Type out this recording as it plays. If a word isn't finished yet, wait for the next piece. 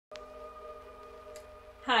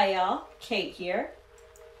Hi y'all, Kate here,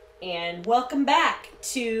 and welcome back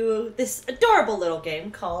to this adorable little game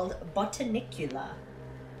called Botanicula.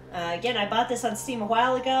 Again, I bought this on Steam a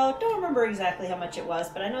while ago. Don't remember exactly how much it was,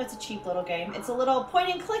 but I know it's a cheap little game. It's a little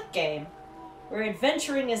point-and-click game. We're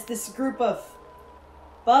adventuring as this group of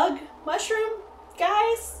bug, mushroom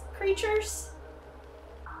guys, creatures,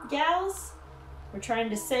 gals. We're trying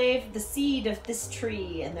to save the seed of this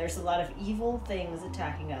tree, and there's a lot of evil things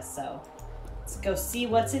attacking us, so let's go see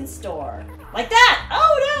what's in store. Like that!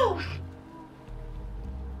 Oh no!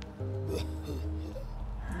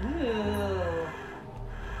 Ooh.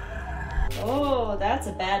 Oh, that's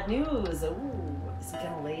a bad news. Ooh, is he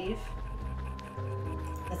gonna leave?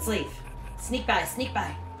 Let's leave. Sneak by, sneak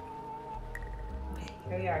by. Okay,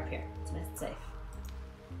 here we are up here. It's nice and safe.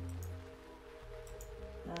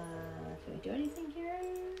 Can we do anything here?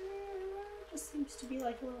 Just seems to be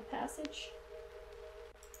like a little passage.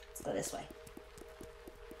 Let's go this way.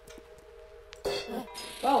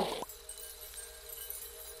 Whoa!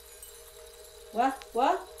 What?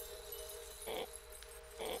 What?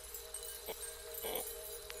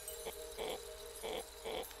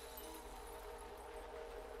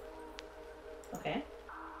 Okay.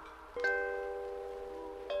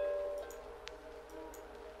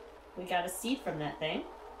 We got a seed from that thing.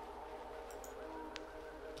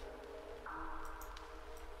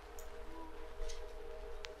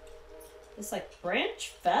 This like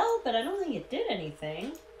branch fell, but I don't think it did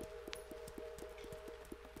anything.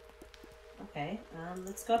 Okay,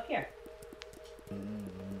 let's go up here.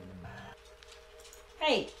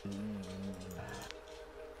 Hey!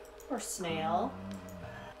 Poor snail.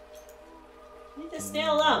 Leave the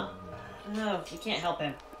snail alone. Oh, we can't help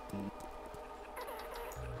him.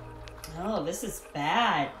 Oh, this is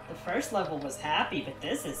bad. The first level was happy, but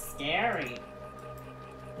this is scary.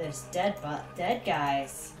 There's dead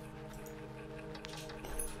guys.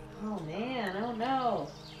 Oh man, oh no.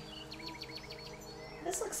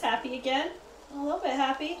 This looks happy again. A little bit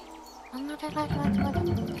happy. I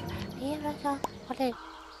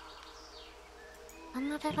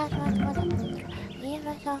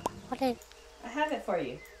have it for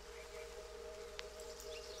you.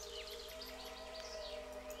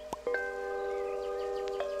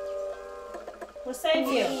 We'll save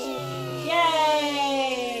you.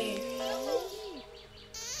 Yay!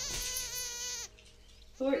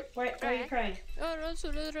 Why are you crying?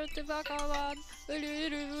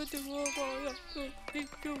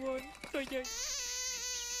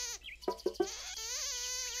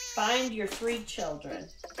 Find your 3 children.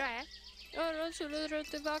 Okay.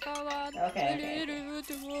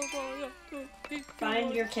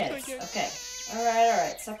 Find your kids. Okay.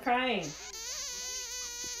 Alright. Stop crying.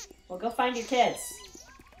 We'll go find your kids.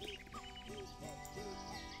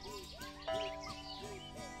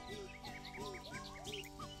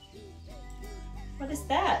 What is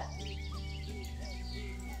that?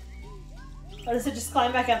 Oh, does it just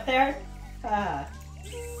climb back up there? Ah.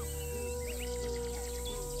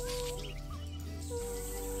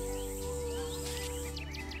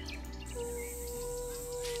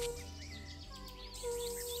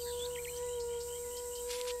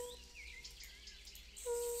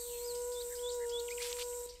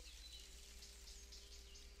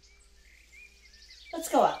 Let's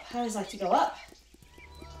go up. I always like to go up.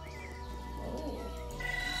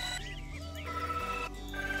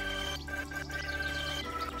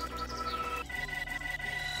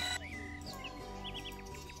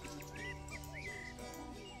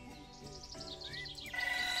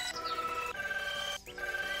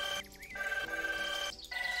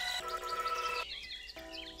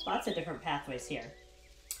 Lots of different pathways here.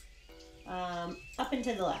 Up and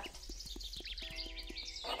to the left.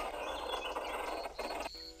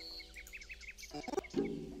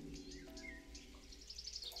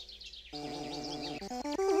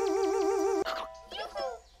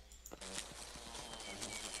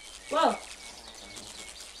 Whoa!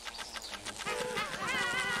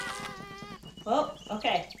 Oh,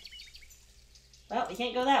 okay. Well, we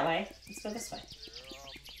can't go that way. Let's go this way.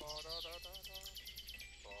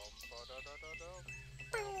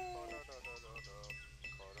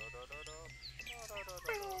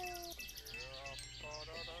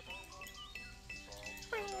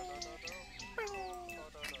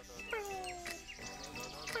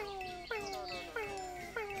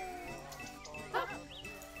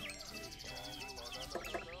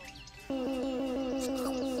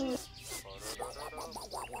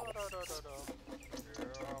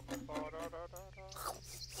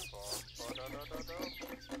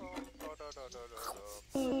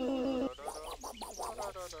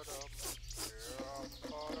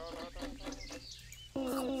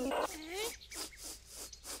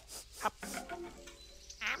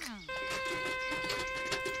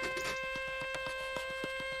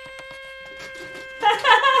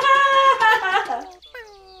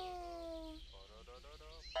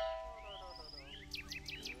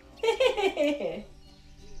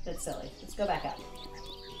 That's silly. Let's go back up.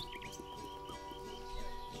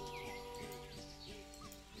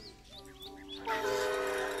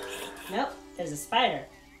 Nope, there's a spider.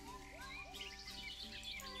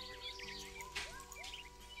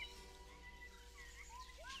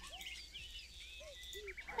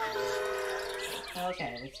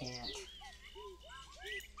 Okay, we can't.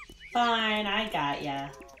 Fine, I got ya.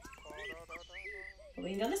 But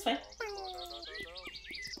we can go this way.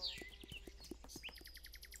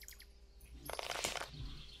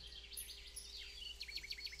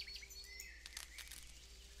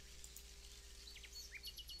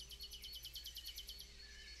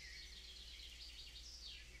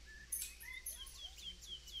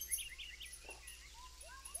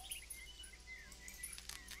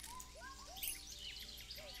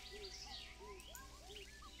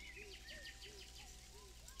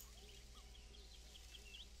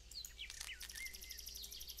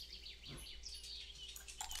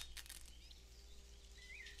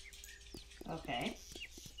 Okay,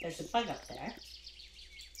 there's a bug up there.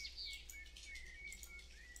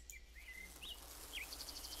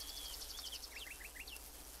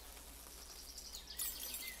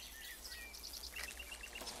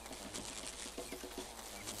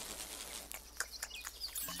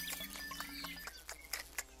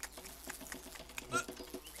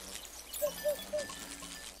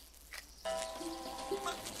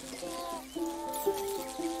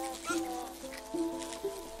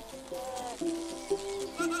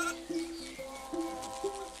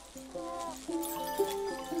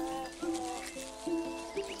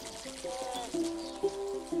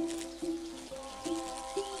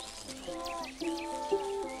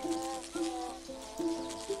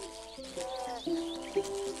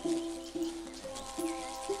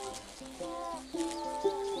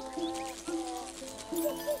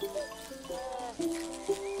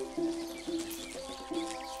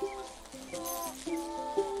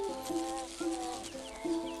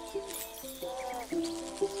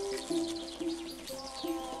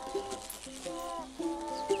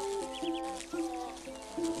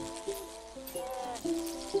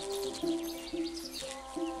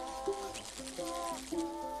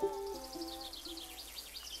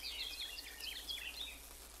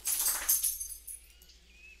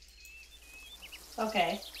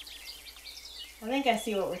 Okay. I think I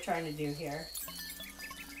see what we're trying to do here.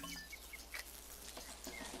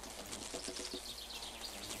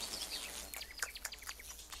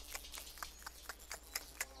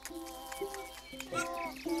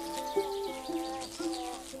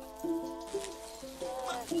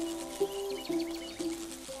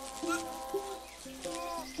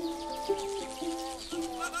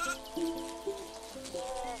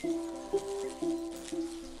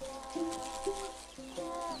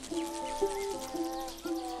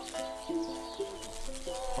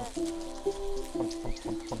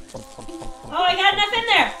 Oh, I got enough in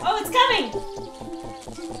there! Oh, it's coming!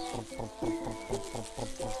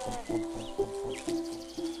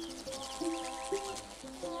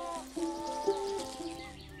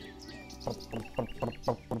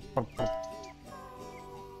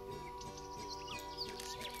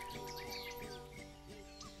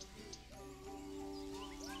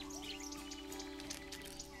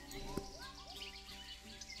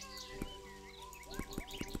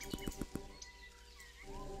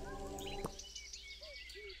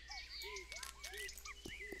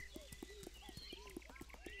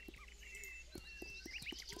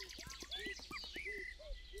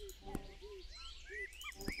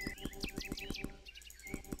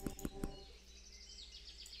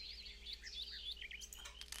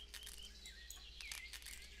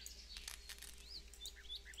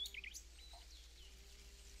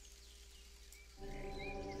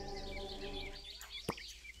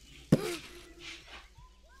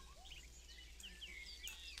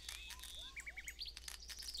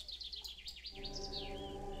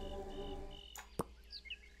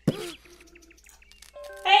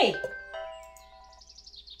 Hey!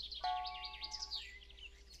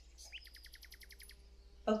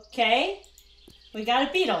 Okay. We got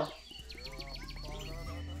a beetle.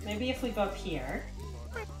 Maybe if we go up here.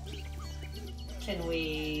 Can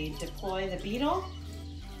we deploy the beetle?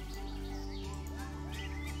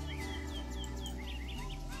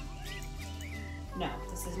 No,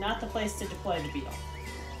 this is not the place to deploy the beetle.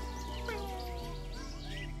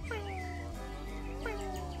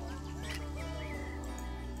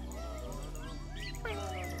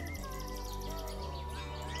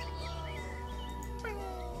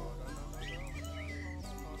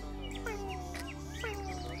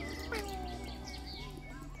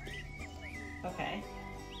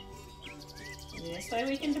 this way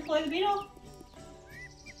we can deploy the beetle?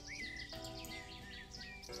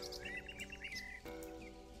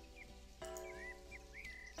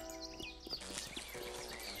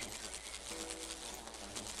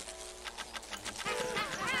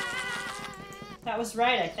 That was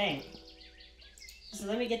right, I think. So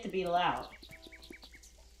let me get the beetle out.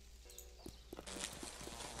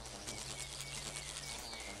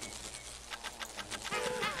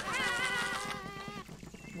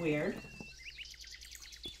 Weird.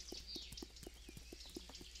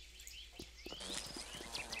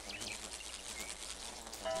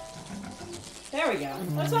 There we go.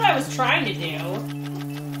 That's what I was trying to do.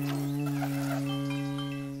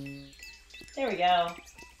 There we go.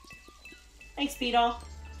 Thanks, beetle.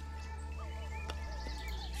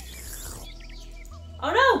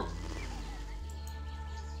 Oh no!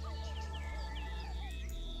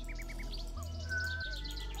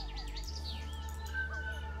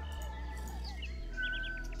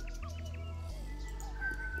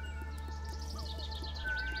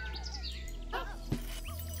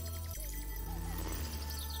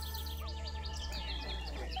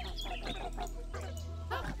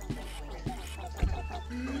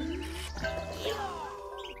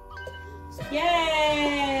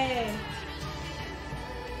 Yay!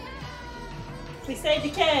 We saved the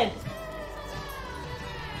kid!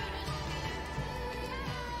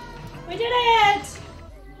 We did it!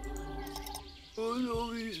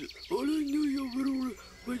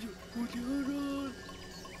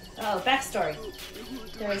 Oh, backstory.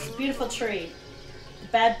 There was a beautiful tree. A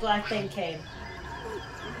bad black thing came.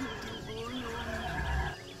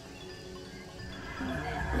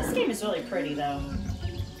 This game is really pretty, though.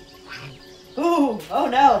 Ooh! Oh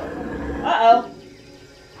no! Uh-oh!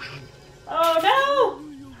 Oh no!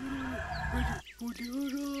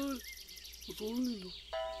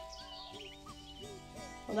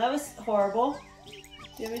 Well, that was horrible. Do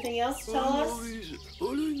you have anything else to tell us?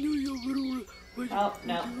 Oh,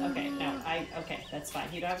 no. Okay, no. Okay, that's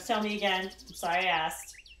fine. You don't have to tell me again. I'm sorry I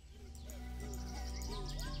asked.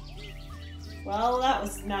 Well, that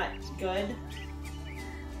was not good.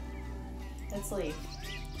 Let's leave.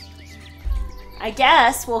 I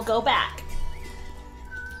guess we'll go back.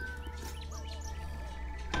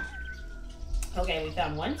 Okay, we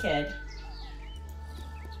found one kid.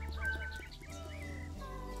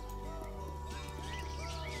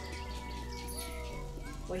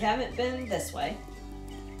 We haven't been this way.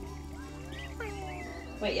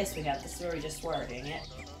 Wait, yes we have. This is where we just were, dang it.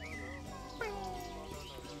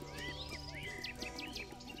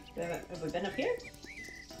 Have we been up here?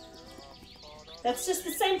 That's just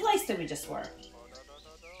the same place that we just were.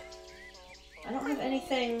 I don't have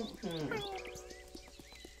anything...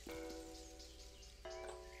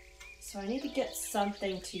 So I need to get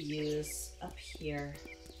something to use up here.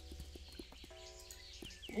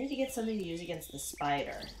 I need to get something to use against the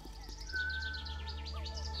spider.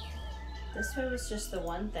 This way was just the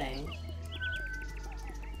one thing.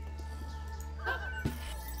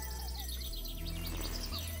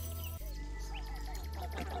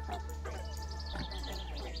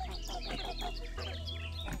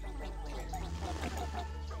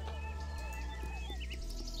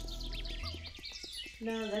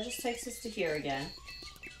 No, that just takes us to here again.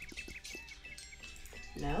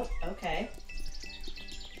 Nope, okay.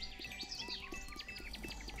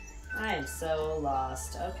 I am so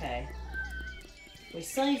lost. Okay. We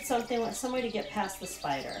still need something, some way to get past the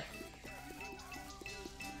spider.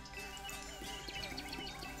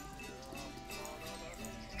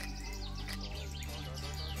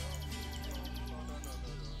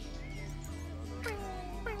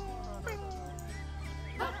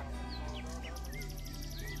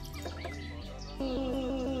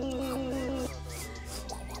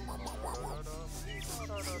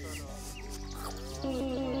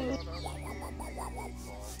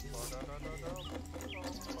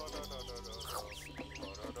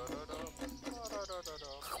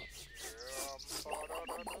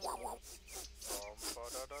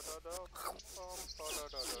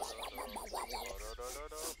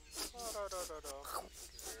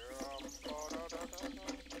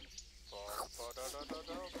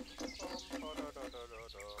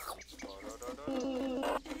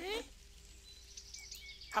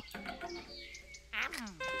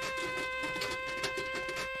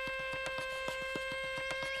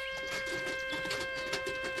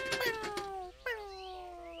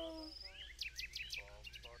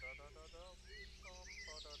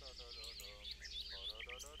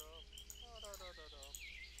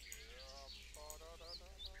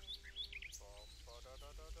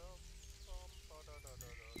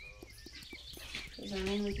 Does that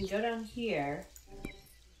mean we can go down here?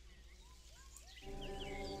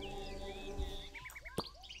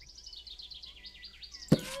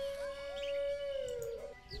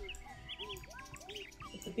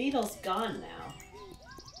 beetle's gone now.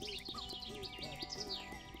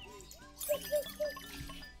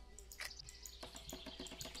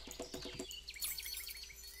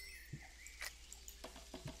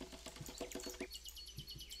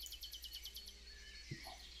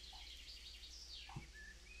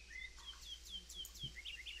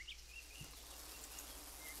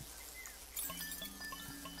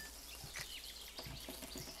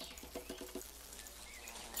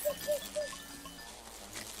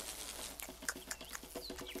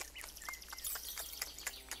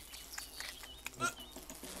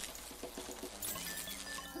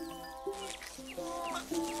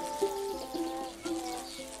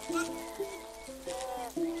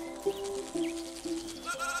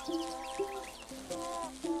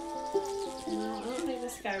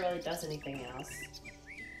 Guy really does anything else.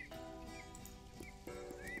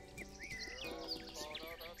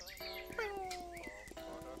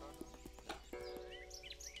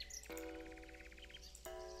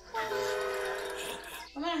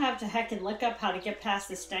 I'm gonna have to heckin' look up how to get past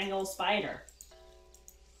this dang old spider.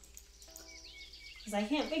 Because I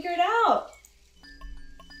can't figure it out.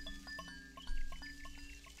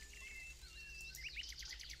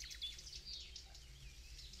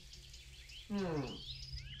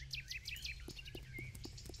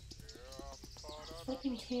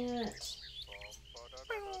 Fucking can't.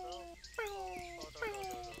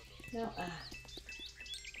 No,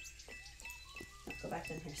 go back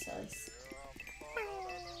in here, sillies.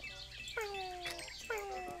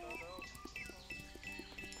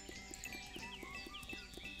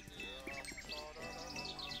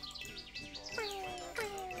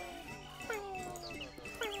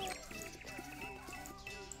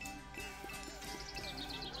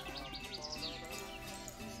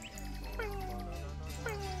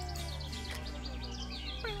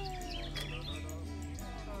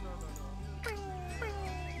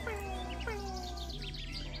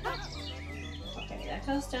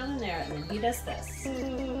 Goes down in there, and then he does this.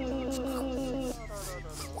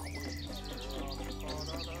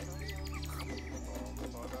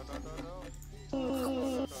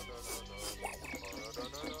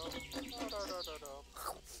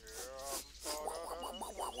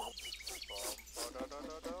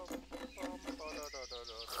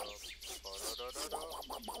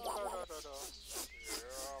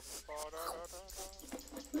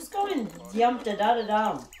 Who's going yum da da da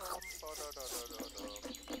dum?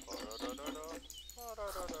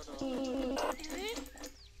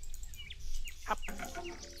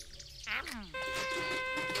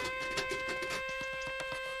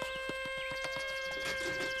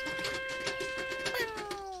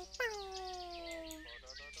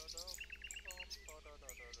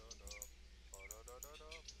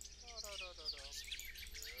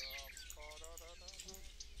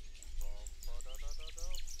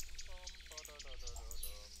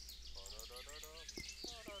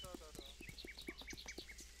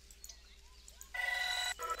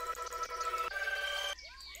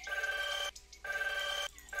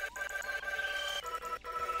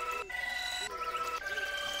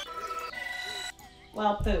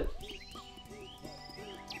 Well, poop.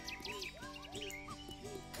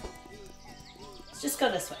 Let's just go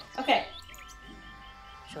this way. Okay.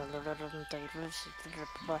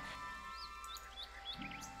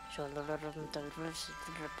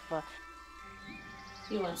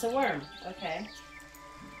 He wants a worm. Okay.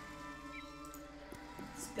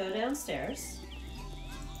 Let's go downstairs.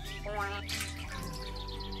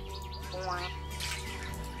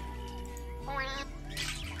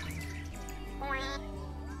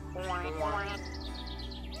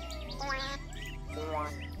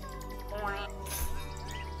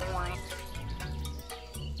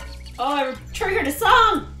 Oh, I triggered a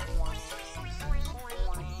song!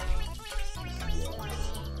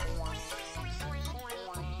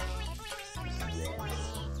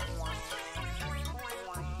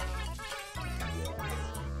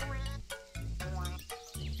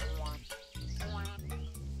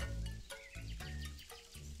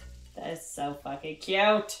 That is so fucking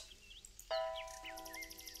cute.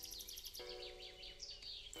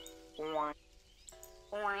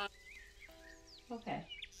 Okay.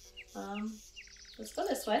 Let's go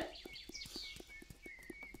this way.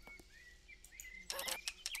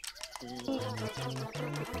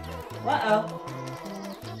 Uh-oh.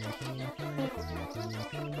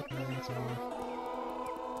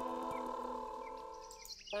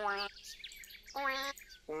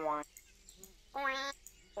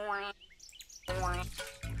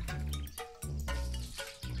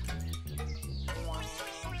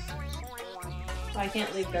 I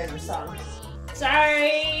can't leave during the song.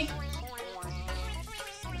 Sorry!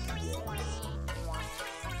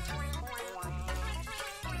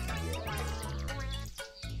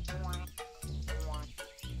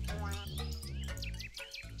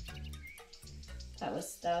 That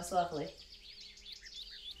was lovely.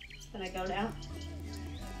 Can I go now?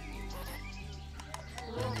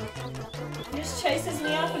 He just chases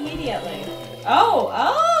me off immediately.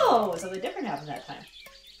 Oh! Something different happened that time.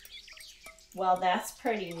 Well, that's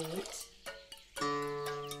pretty neat.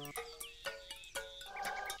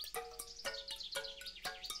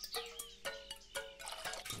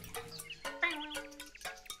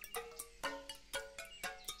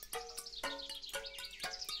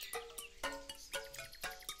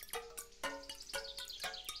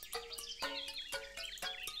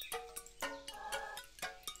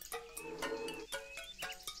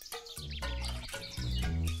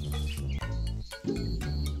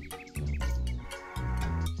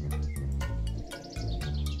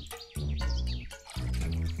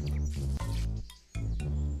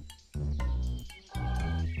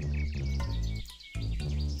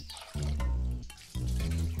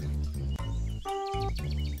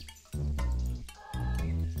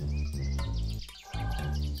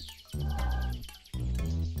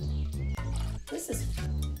 This is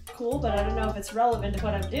cool, but I don't know if it's relevant to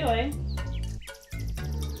what I'm doing.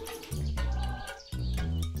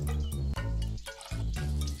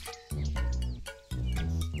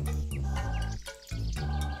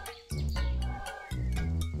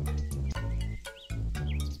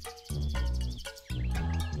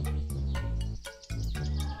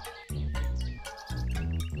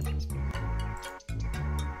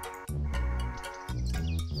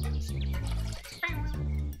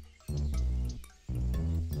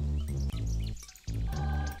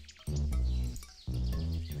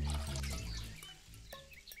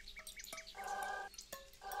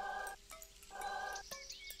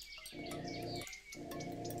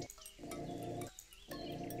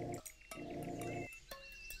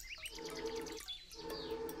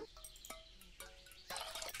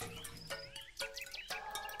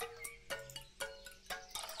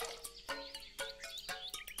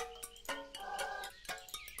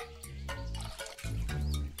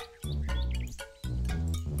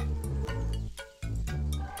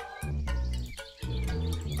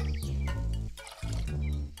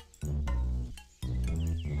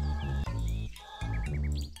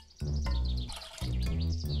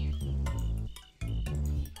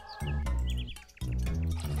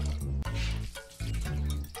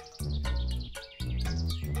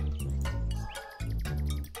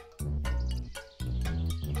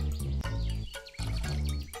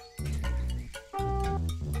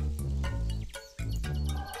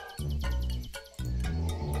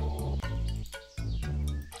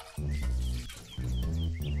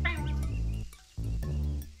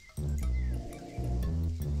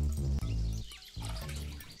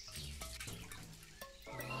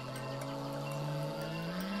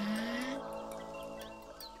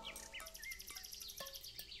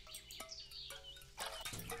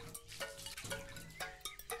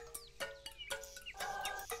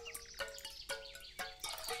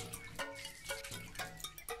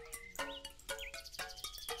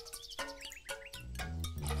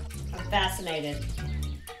 Fascinated.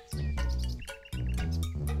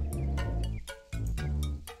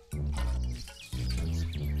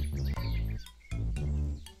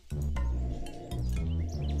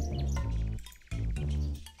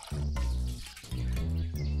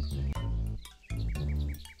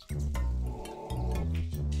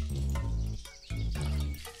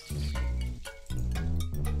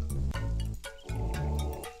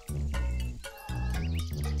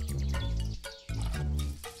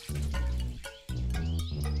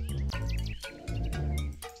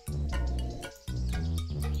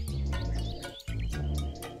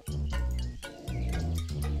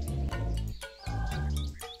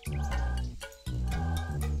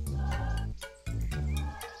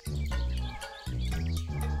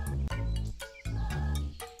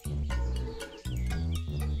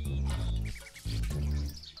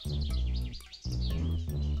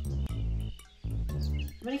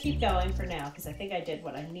 I'm gonna keep going for now because I think I did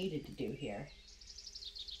what I needed to do here.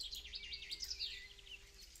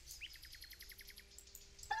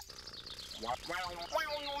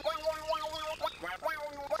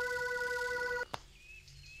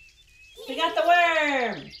 We got the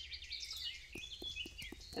worm!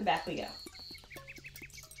 And back we go.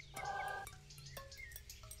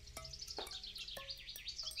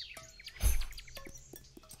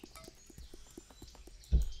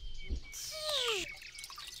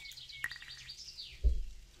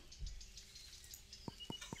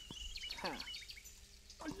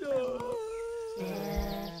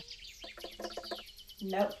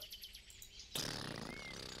 Nope.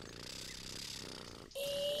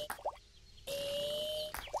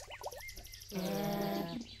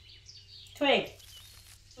 Twig.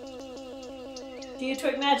 you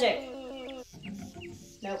twig magic.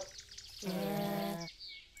 Nope.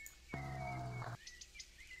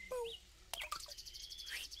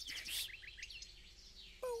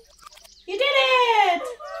 You did it!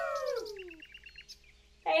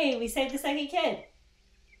 Hey, we saved the second kid.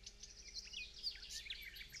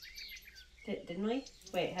 Didn't we?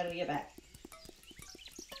 Wait, how do we get back?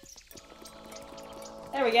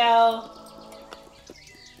 There we go.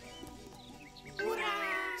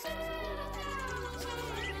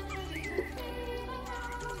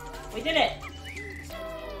 We did it.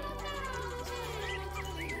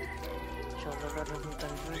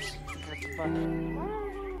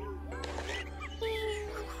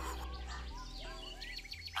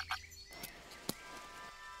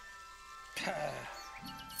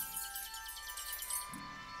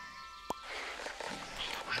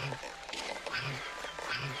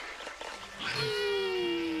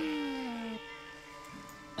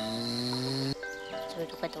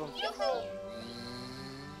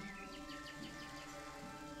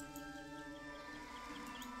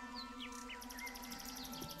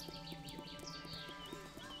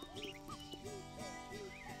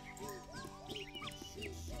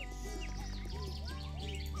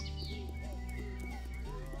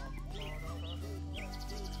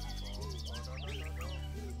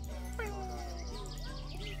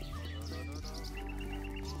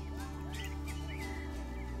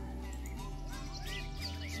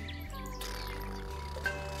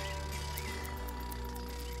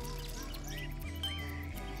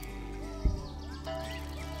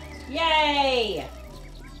 Yay!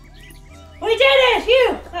 We did it!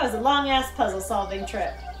 Phew! That was a long-ass puzzle-solving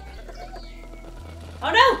trip. Oh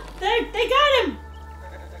no! They got him!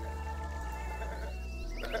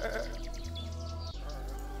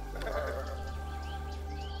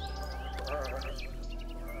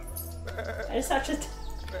 I just have to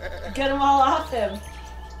get them all off him.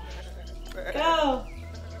 Go!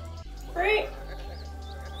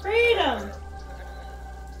 Freedom!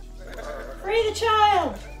 Free the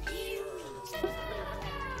child!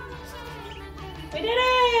 We did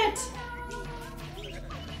it!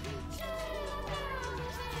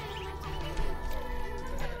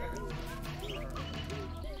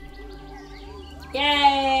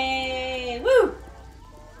 Yay! Woo!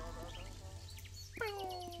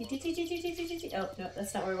 Oh, no,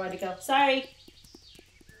 that's not where we wanted to go. Sorry!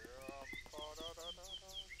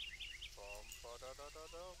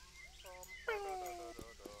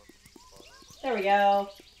 There we go.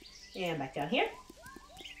 And back down here.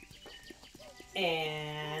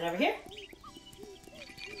 And over here.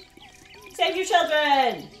 Save your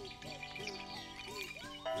children!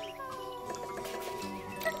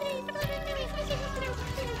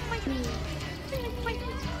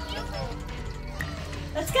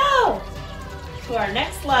 Let's go! To our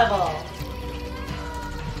next level.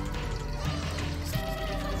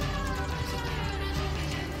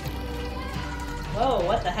 Whoa,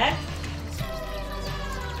 what the heck?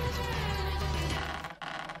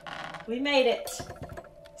 We made it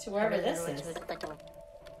to wherever this is.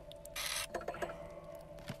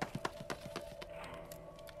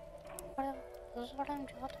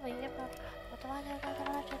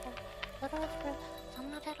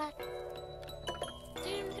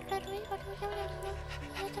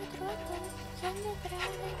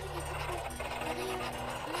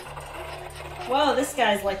 Whoa, this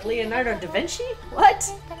guy's like Leonardo da Vinci?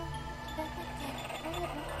 What?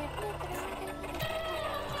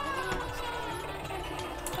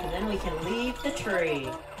 And then we can leave the tree.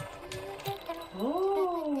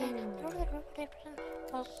 Ooh.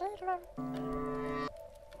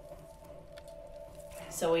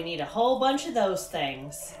 So we need a whole bunch of those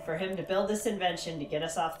things for him to build this invention to get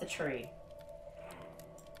us off the tree.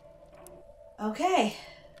 Okay.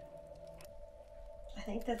 I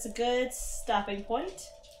think that's a good stopping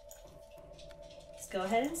point. Let's go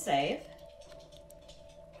ahead and save.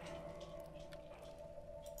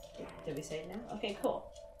 Did we save now? Okay, cool.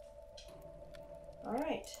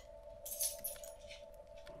 Alright.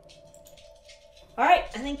 Alright,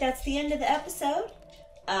 I think that's the end of the episode.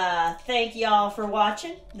 Thank y'all for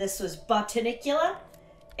watching. This was Botanicula,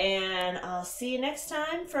 and I'll see you next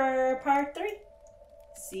time for part 3.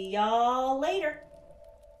 See y'all later.